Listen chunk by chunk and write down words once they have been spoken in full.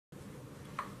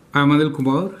I'm Anil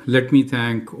Kumar. Let me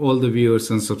thank all the viewers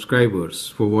and subscribers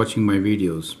for watching my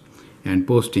videos and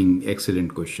posting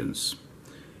excellent questions.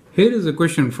 Here is a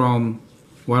question from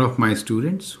one of my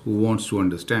students who wants to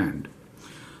understand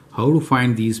how to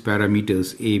find these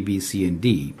parameters A, B, C and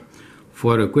D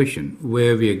for a question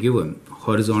where we are given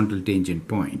horizontal tangent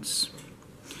points.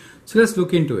 So let's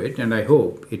look into it, and I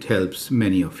hope it helps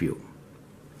many of you.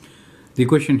 The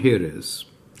question here is,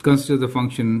 consider the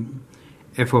function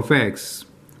f of x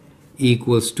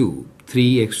equals to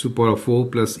 3x to the power of 4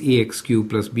 plus ax cubed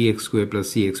plus bx squared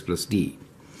plus cx plus d.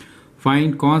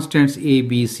 Find constants a,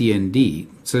 b, c and d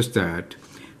such that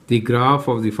the graph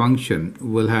of the function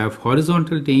will have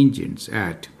horizontal tangents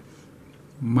at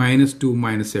 -2,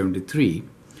 -73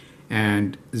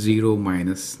 and 0,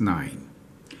 -9.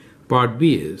 Part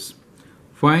B is,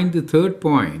 find the third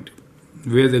point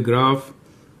where the graph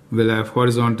will have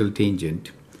horizontal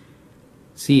tangent.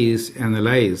 C is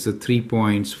analyze the 3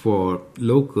 points for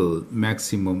local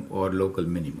maximum or local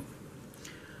minimum.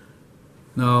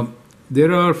 Now,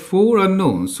 there are 4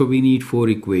 unknowns, so we need 4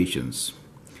 equations.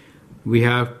 We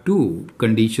have 2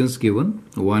 conditions given.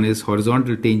 One is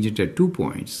horizontal tangent at 2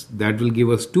 points. That will give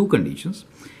us 2 conditions.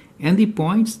 And the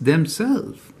points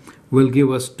themselves will give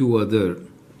us 2 other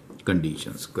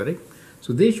conditions, correct?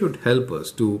 So they should help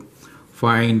us to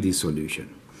find the solution.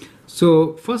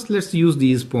 So first let's use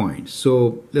these points.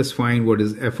 So let's find what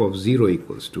is f of 0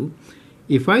 equals to.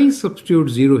 If I substitute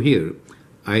 0 here,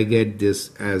 I get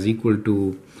this as equal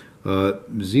to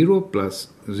 0 plus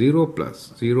 0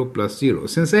 plus 0 plus 0.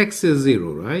 Since x is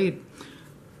 0, right?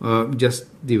 Just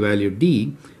the value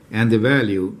d, and the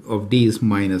value of d is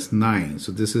 -9.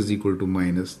 So this is equal to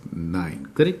 -9,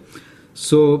 correct?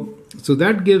 So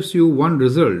that gives you one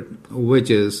result,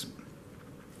 which is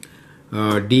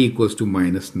d equals to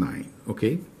 -9.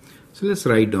 Okay, so let's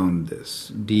write down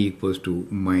this d equals to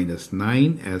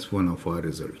 -9 as one of our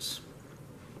results.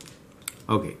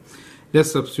 Okay,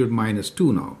 let's substitute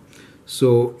 -2 now.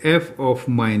 So f of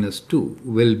 -2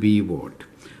 will be what?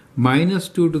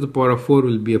 -2 to the power of 4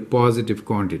 will be a positive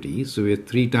quantity. So we have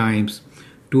 3 times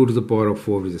 2 to the power of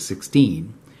 4, which is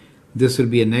 16. This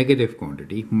will be a negative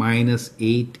quantity,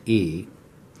 -8a.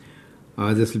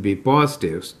 This will be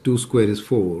positive. 2 square is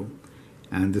 4.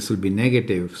 And this will be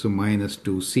negative, so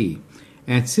 -2c.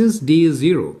 And since d is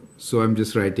 0, so I'm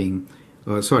just writing,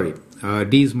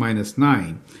 d is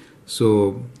 -9,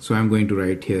 so I'm going to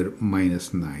write here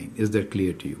 -9. Is that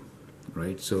clear to you?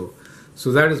 Right? So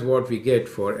that is what we get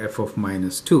for f of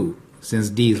 -2, since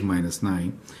d is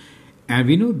 -9. And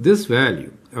we know this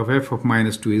value of f of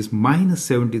 -2 is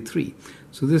 -73.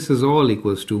 So this is all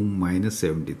equals to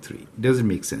 -73. Does it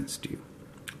make sense to you?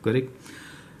 Correct?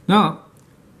 Now,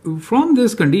 from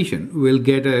this condition, we'll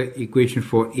get an equation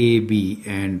for A, B,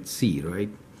 and C,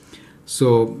 right?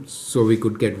 So we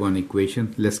could get one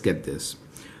equation. Let's get this.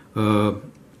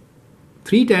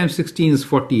 3 times 16 is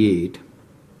 48.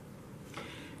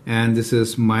 And this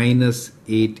is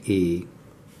 -8A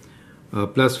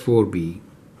plus 4B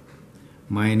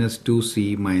minus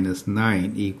 2C minus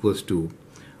 9 equals to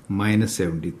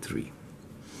 -73.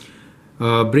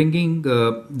 Bringing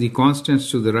the constants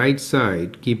to the right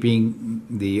side, keeping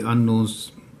the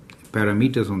unknowns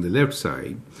parameters on the left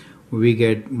side, we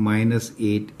get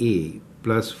 -8a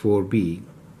plus 4b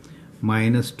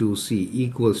minus 2c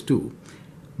equals to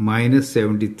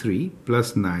 -73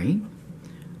 plus 9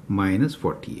 minus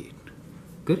 48.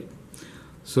 Good.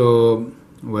 So,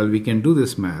 well, we can do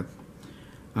this math.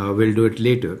 We'll do it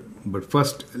later. But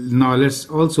first, now let's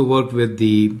also work with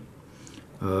the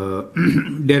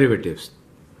derivatives.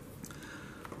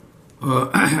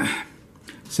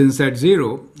 Since at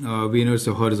 0, we know it's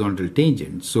a horizontal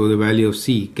tangent, so the value of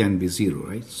c can be 0,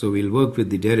 right? So we'll work with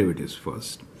the derivatives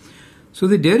first. So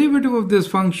the derivative of this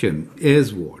function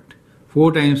is what?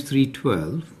 4 times 3,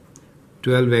 12,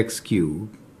 12x cubed,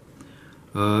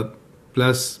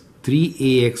 plus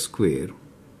 3ax squared,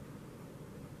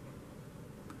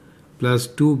 plus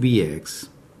 2bx,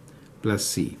 plus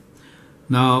c.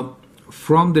 Now,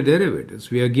 from the derivatives,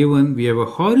 we have a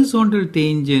horizontal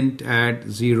tangent at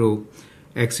 0,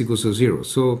 x equals to 0.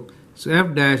 So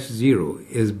f dash 0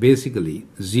 is basically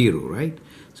 0, right?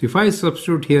 So if I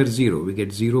substitute here 0, we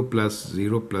get 0 plus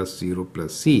 0 plus 0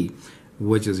 plus c,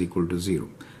 which is equal to 0.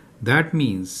 That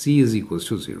means c is equals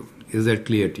to 0. Is that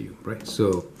clear to you, right?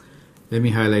 So let me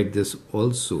highlight this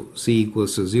also. C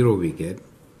equals to 0 we get.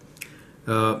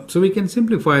 So we can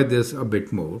simplify this a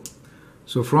bit more.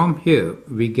 So from here,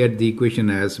 we get the equation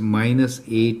as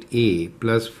 -8a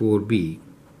plus 4b.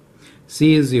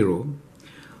 C is 0.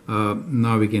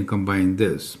 Now we can combine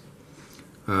this.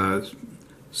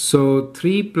 So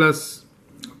 3 plus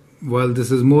well,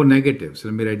 this is more negative, so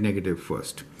let me write negative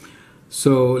first.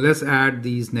 So let's add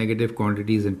these negative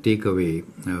quantities and take away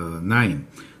 9.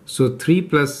 So 3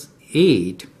 plus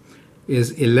 8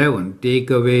 is 11. Take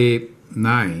away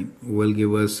 9 will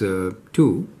give us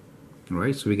 2,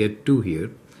 right? So we get 2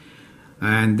 here.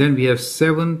 And then we have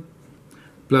 7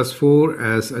 plus 4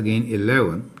 as again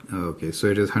 11. Okay, so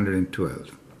it is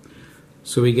 112.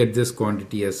 So we get this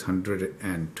quantity as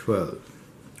 112.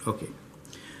 Okay.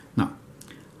 Now,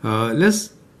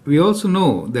 we also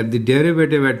know that the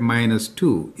derivative at minus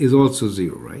 2 is also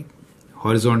 0, right?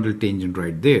 Horizontal tangent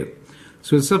right there.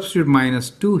 So we'll substitute minus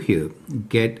 2 here,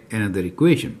 get another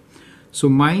equation. So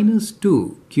minus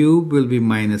 2 cube will be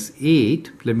minus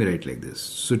 8. Let me write like this.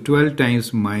 So 12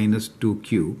 times minus 2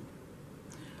 cube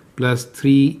plus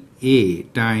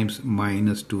 3a times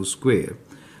minus 2 square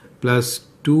plus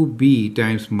 2b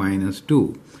times minus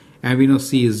 2. And we know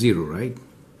c is 0, right?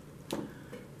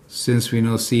 Since we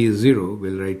know c is 0,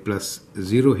 we'll write plus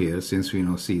 0 here since we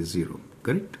know c is 0.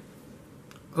 Correct?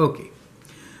 Okay.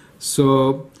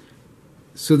 So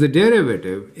the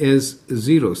derivative is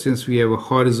 0 since we have a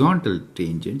horizontal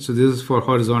tangent. So this is for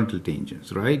horizontal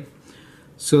tangents, right?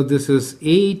 So this is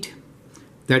 8.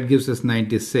 That gives us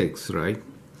 96, right?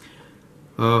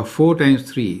 4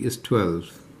 times 3 is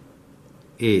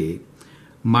 12a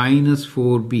minus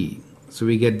 4b. So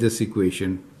we get this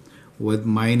equation with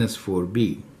minus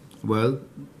 4b. Well,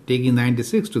 taking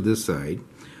 96 to this side,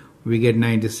 we get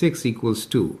 96 equals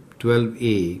to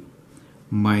 12a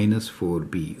minus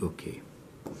 4b. Okay.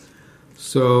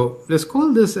 So let's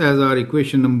call this as our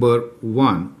equation number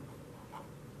 1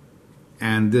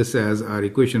 and this as our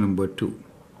equation number 2.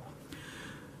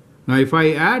 Now if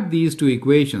I add these two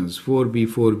equations,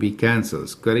 4b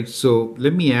cancels, correct? So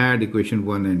let me add equation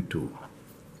 1 and 2.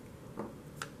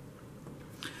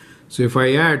 So if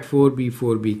I add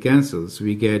 4b cancels,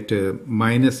 we get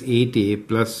minus 8a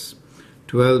plus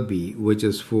 12b, which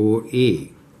is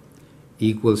 4a,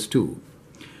 equals to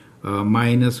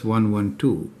minus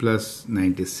 112 plus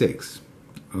 96.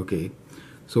 Okay,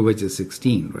 so which is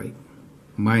 16, right?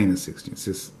 Minus 16.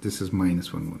 This is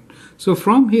minus 11. So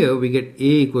from here we get a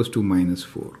equals to minus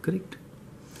 4, correct?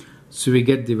 So we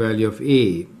get the value of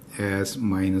a as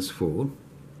minus 4.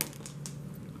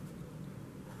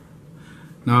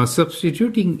 Now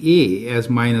substituting a as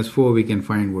minus 4, we can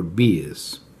find what b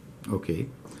is. Okay,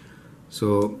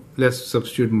 so let's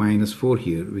substitute minus 4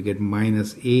 here. We get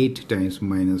minus 8 times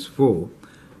minus 4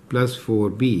 plus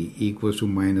 4b equals to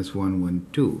minus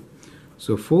 112.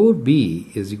 So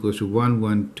 4b is equals to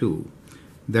 112.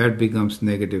 That becomes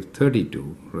negative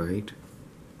 32, right?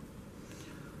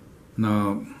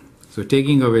 Now, so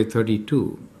taking away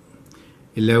 32,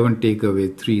 11 take away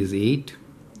 3 is 8.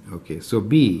 Okay, so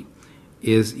b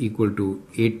is equal to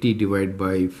 80 divided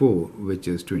by 4, which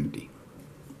is 20.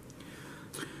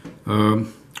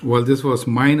 Well, this was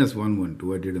minus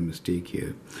 112. I did a mistake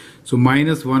here. So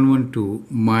minus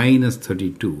 112 minus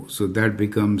 32. So that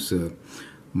becomes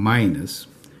minus.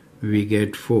 We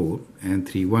get 4 and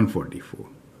 3, 144.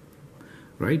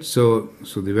 Right? So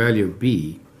the value of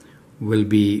b will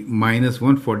be minus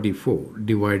 144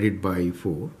 divided by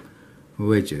 4,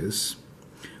 which is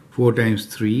 4 times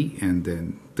 3 and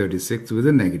then 36 with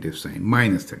a negative sign,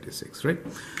 minus 36, right?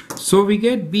 So we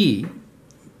get b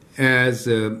as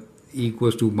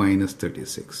equals to minus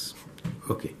 36.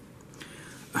 Okay.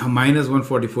 Minus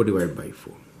 144 divided by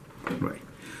 4, right?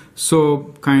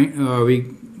 So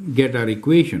we get our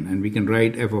equation and we can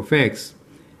write f of x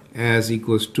as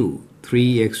equals to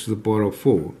 3x to the power of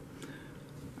 4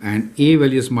 and a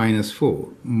value is minus 4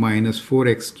 minus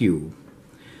 4x cubed.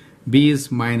 B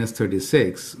is minus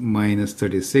 36 minus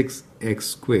 36x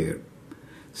squared.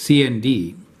 C and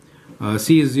D.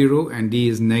 C is 0 and D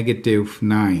is negative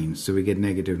 9. So we get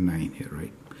negative 9 here,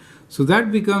 right? So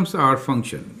that becomes our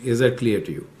function. Is that clear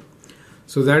to you?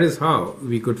 So that is how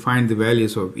we could find the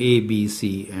values of A, B,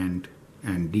 C and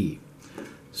D.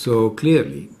 So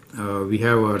clearly we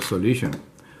have our solution,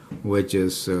 which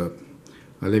is,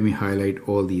 let me highlight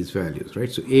all these values,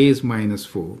 right? So A is minus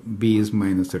 4, B is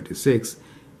minus 36,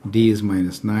 D is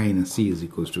minus 9 and C is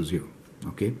equals to 0.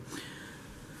 Okay.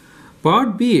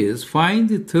 Part B is find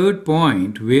the third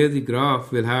point where the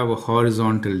graph will have a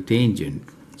horizontal tangent.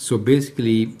 So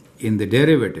basically in the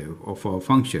derivative of our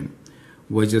function,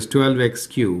 which is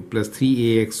 12x cubed plus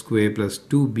 3ax squared plus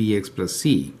 2bx plus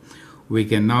c, we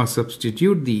can now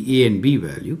substitute the a and b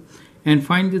value and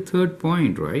find the third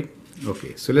point, right?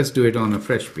 Okay, so let's do it on a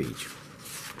fresh page.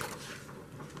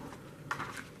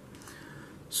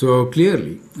 So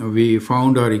clearly we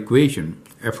found our equation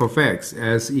f of x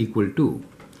as equal to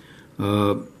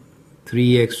 3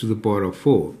 3x to the power of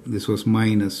 4. This was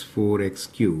minus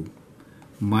 4x cubed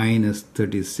minus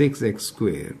 36x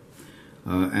squared,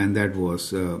 and that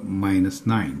was minus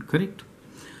 9, correct?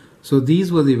 So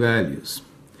these were the values.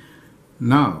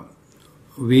 Now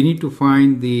we need to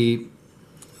find the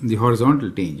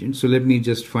horizontal tangent. So let me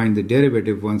just find the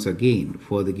derivative once again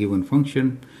for the given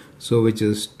function. So which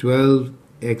is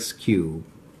 12x cubed,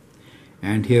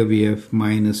 and here we have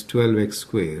minus 12x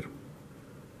squared,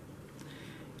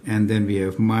 and then we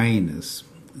have minus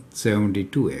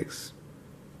 72x.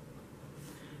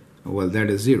 Well, that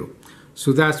is 0.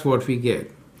 So that's what we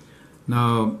get.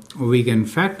 Now we can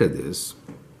factor this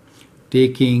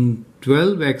taking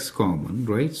 12x common,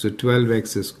 right? So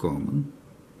 12x is common.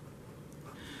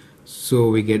 So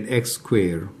we get x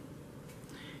squared,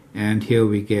 and here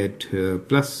we get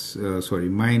minus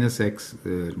x,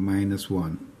 minus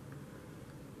 1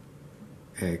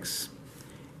 x,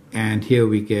 and here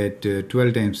we get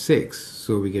 12 times 6,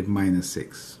 so we get minus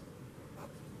 6.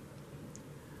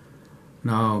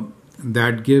 Now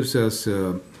that gives us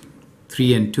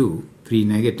 3 and 2, 3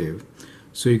 negative.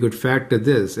 So you could factor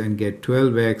this and get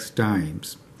 12x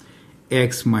times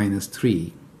x minus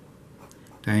 3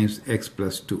 times x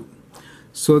plus 2.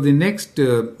 So the next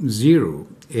 0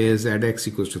 is at x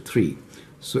equals to 3.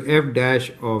 So f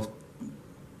dash of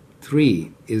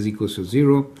 3 is equals to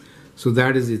 0. So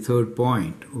that is the third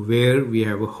point where we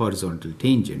have a horizontal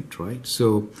tangent, right?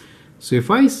 So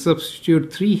if I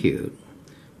substitute 3 here,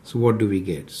 so what do we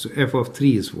get? So f of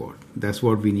 3 is what? That's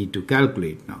what we need to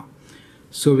calculate now.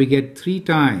 So we get 3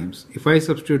 times, if I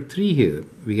substitute 3 here,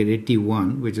 we get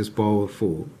 81, which is power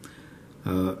 4,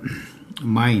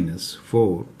 minus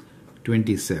 4,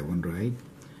 27, right?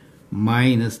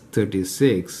 Minus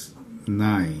 36,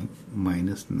 9,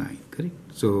 minus 9, correct?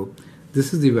 So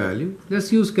this is the value.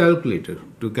 Let's use calculator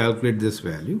to calculate this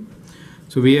value.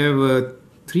 So we have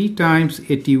 3 times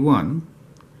 81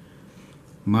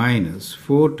 minus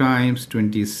 4 times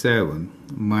 27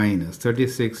 minus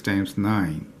 36 times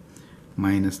 9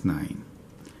 minus 9,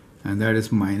 and that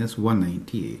is minus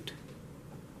 198.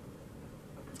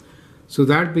 So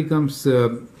that becomes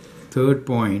the third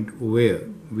point where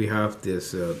we have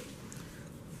this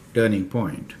turning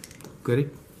point,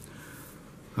 correct?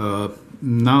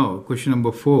 Now question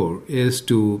number 4 is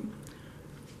to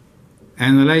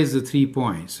analyze the 3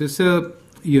 points. It's a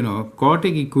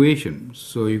chaotic equation,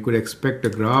 so you could expect a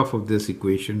graph of this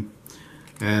equation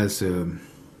as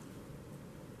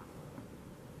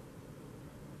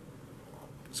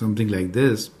something like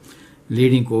this,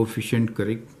 leading coefficient,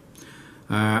 correct?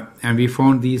 And we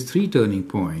found these 3 turning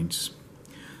points.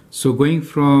 So going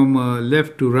from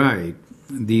left to right,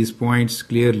 these points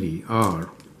clearly are,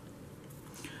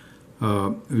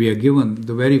 we are given,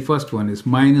 the very first one is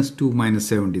minus 2, minus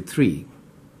 73.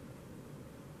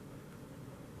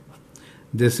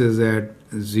 This is at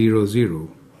 0, 0.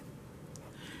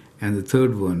 And the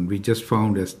third one we just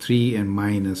found as 3 and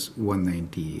minus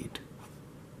 198.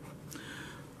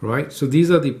 Right, so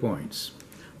these are the points.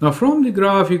 Now from the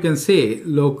graph you can say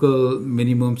local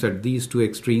minimums at these 2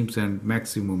 extremes and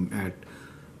maximum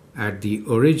at the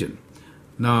origin.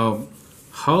 Now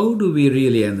how do we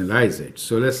really analyze it?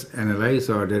 So let's analyze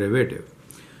our derivative.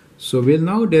 So we'll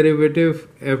now derivative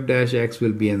f dash x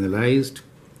will be analyzed.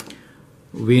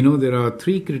 We know there are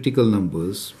 3 critical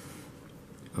numbers,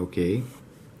 okay.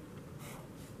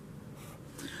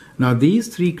 Now these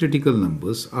 3 critical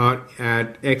numbers are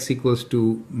at x equals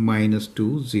to minus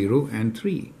 2, 0 and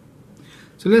 3.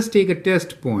 So let's take a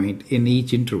test point in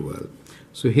each interval.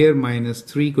 So here minus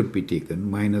 3 could be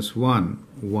taken, minus 1,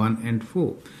 1 and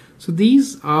 4. So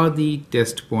these are the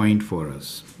test point for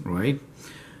us, right?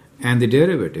 And the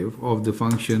derivative of the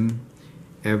function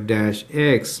f dash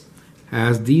x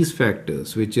has these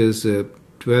factors, which is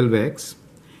 12x,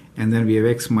 and then we have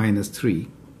x minus 3.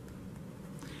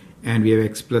 And we have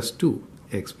x plus 2,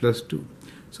 x plus 2.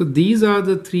 So these are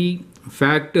the 3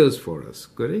 factors for us,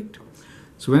 correct?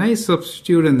 So when I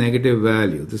substitute a negative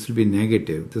value, this will be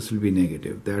negative, this will be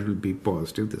negative, that will be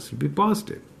positive, this will be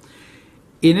positive.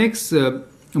 In x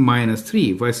minus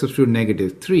 3, if I substitute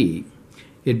negative 3,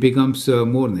 it becomes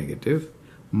more negative.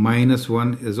 Minus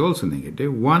 1 is also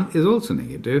negative, 1 is also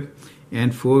negative,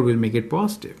 and 4 will make it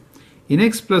positive. In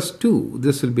x plus 2,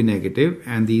 this will be negative,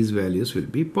 and these values will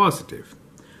be positive.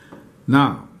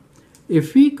 Now,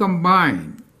 if we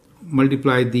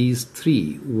multiply these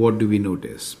 3, what do we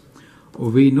notice?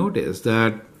 We notice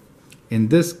that in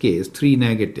this case, 3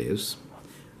 negatives,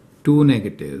 2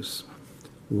 negatives,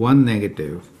 1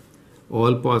 negative,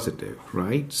 all positive,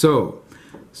 right? So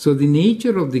the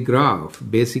nature of the graph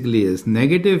basically is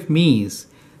negative means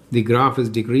the graph is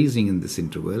decreasing in this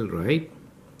interval, right?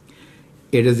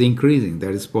 it is increasing,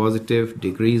 that is positive,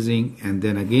 decreasing, and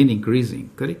then again increasing,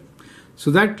 correct? So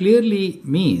that clearly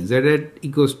means that at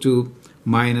equals to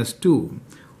minus 2,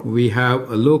 we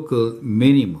have a local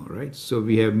minimum, right? So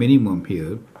we have minimum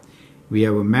here, we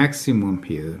have a maximum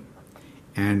here,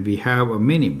 and we have a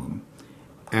minimum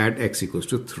at x equals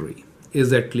to 3. Is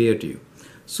that clear to you?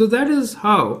 So that is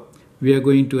how we are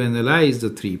going to analyze the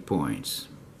 3 points.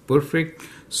 Perfect.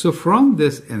 So from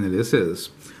this analysis,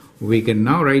 we can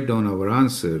now write down our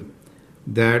answer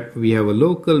that we have a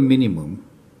local minimum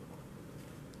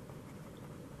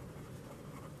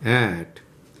at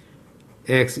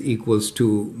x equals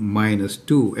to minus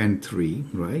 2 and 3,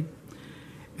 right?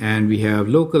 And we have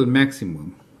local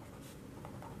maximum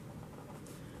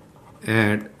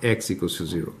at x equals to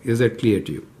 0. Is that clear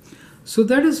to you? So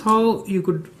that is how you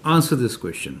could answer this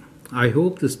question. I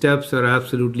hope the steps are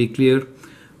absolutely clear.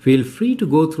 Feel free to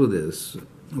go through this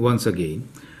once again.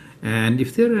 And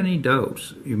if there are any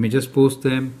doubts, you may just post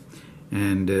them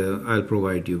and I'll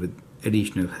provide you with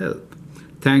additional help.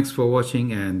 Thanks for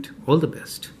watching and all the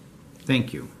best.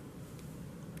 Thank you.